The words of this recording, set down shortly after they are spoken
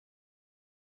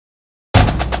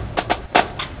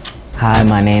Hi,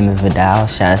 my name is Vidal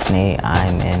Chastanet.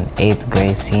 I'm an 8th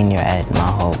grade senior at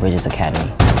Mott Hall Bridges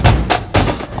Academy.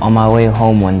 On my way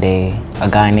home one day, a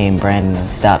guy named Brandon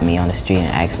stopped me on the street and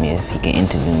asked me if he could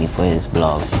interview me for his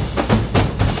blog.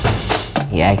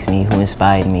 He asked me who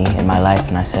inspired me in my life,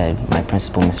 and I said, my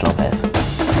principal, Ms. Lopez.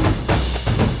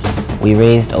 We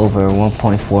raised over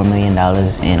 $1.4 million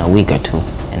in a week or two,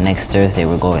 and next Thursday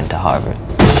we're going to Harvard.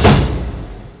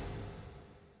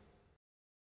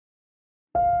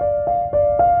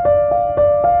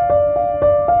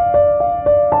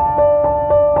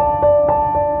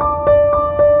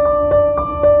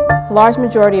 A large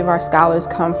majority of our scholars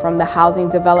come from the housing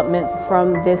developments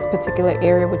from this particular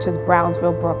area, which is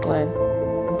Brownsville, Brooklyn.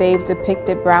 They've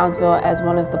depicted Brownsville as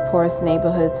one of the poorest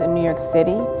neighborhoods in New York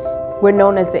City. We're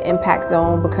known as the impact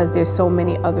zone because there's so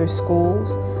many other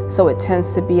schools, so it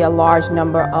tends to be a large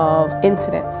number of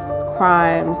incidents,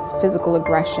 crimes, physical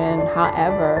aggression.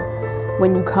 However,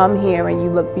 when you come here and you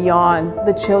look beyond,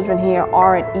 the children here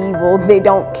aren't evil, they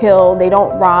don't kill, they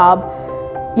don't rob.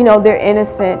 You know, they're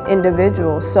innocent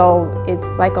individuals, so it's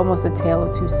like almost a tale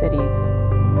of two cities.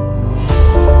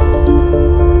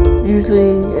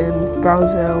 Usually in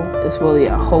Brownsville, it's really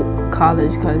a hope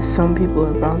college because some people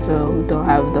in Brownsville don't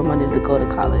have the money to go to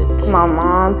college. My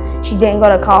mom, she didn't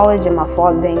go to college, and my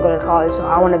father didn't go to college, so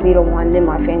I want to be the one in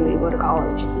my family to go to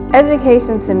college.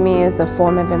 Education to me is a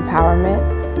form of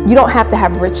empowerment. You don't have to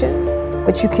have riches,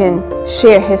 but you can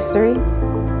share history.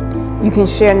 You can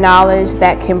share knowledge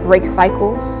that can break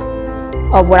cycles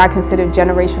of what I consider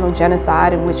generational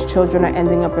genocide, in which children are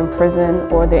ending up in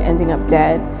prison or they're ending up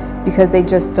dead because they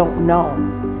just don't know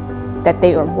that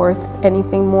they are worth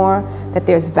anything more, that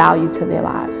there's value to their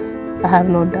lives. I have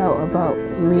no doubt about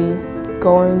me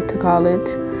going to college,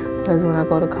 because when I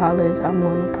go to college, I'm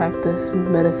going to practice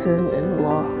medicine and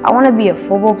law. I want to be a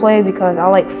football player because I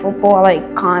like football, I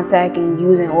like contact and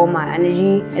using all my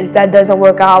energy. And if that doesn't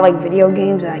work out, I like video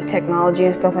games, like technology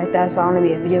and stuff like that, so I want to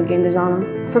be a video game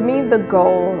designer. For me, the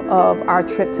goal of our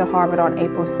trip to Harvard on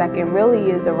April 2nd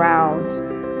really is around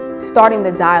starting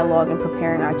the dialogue and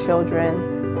preparing our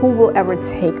children. Who will ever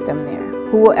take them there?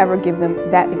 Who will ever give them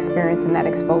that experience and that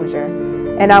exposure?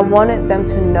 And I wanted them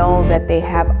to know that they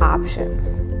have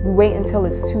options. We wait until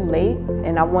it's too late,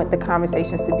 and I want the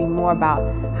conversations to be more about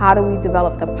how do we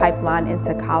develop the pipeline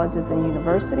into colleges and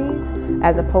universities,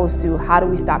 as opposed to how do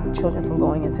we stop children from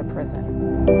going into prison.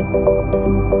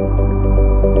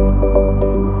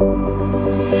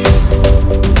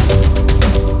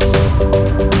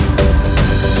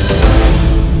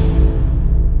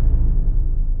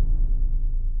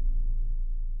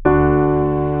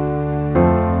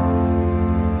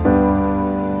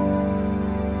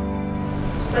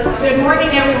 Good morning,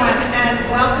 everyone, and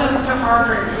welcome to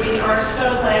Harvard. We are so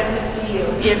glad to see you.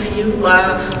 If you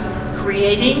love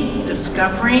creating,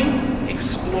 discovering,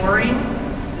 exploring,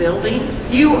 building,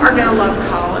 you are going to love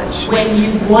college. When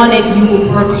you want it, you will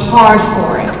work hard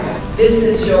for it. This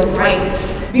is your right,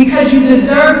 because you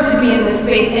deserve to be in this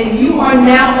space, and you are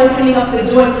now opening up the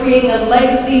door and creating a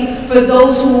legacy for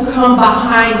those who will come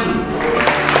behind you.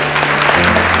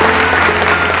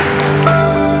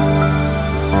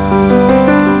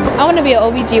 I want to be an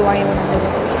OBGYN when I'm bigger.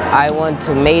 I want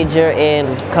to major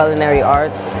in culinary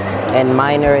arts and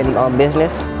minor in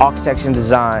business. Architecture and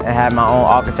design, and have my own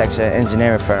architecture and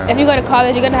engineering firm. If you go to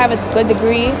college, you're going to have a good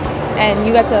degree and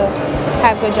you got to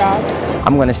have good jobs.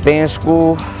 I'm going to stay in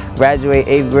school, graduate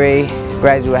 8th grade,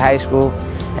 graduate high school,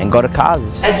 and go to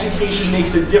college. Education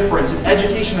makes a difference, and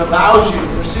education allows you to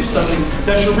pursue something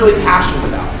that you're really passionate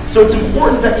about. So it's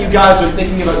important that you guys are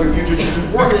thinking about your futures. It's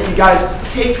important that you guys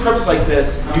take trips like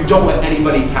this. You don't let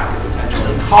anybody cap your potential.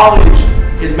 And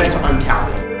college is meant to uncap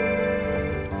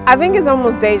it. I think it's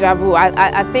almost deja vu.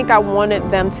 I think I wanted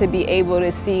them to be able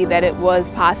to see that it was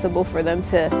possible for them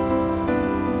to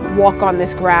walk on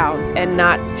this ground and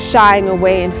not shying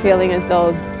away and feeling as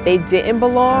though they didn't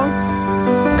belong.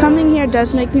 Coming here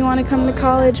does make me want to come to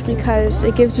college because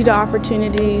it gives you the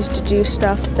opportunities to do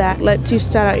stuff that lets you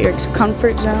step out your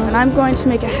comfort zone. And I'm going to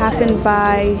make it happen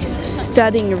by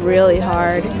studying really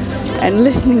hard and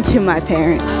listening to my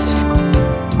parents.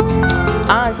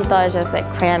 I honestly thought it was just like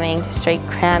cramming, just straight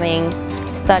cramming,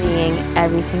 studying,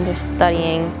 everything, just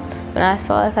studying. But I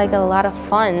saw it's like a lot of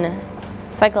fun.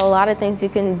 It's like a lot of things you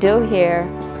can do here.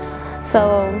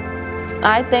 So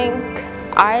I think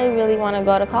I really want to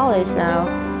go to college now,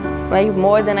 like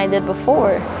more than I did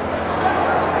before.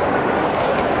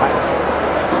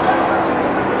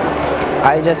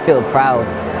 I just feel proud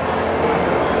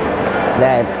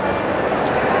that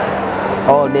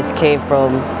all this came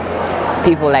from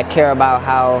people that care about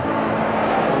how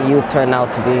you turn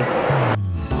out to be.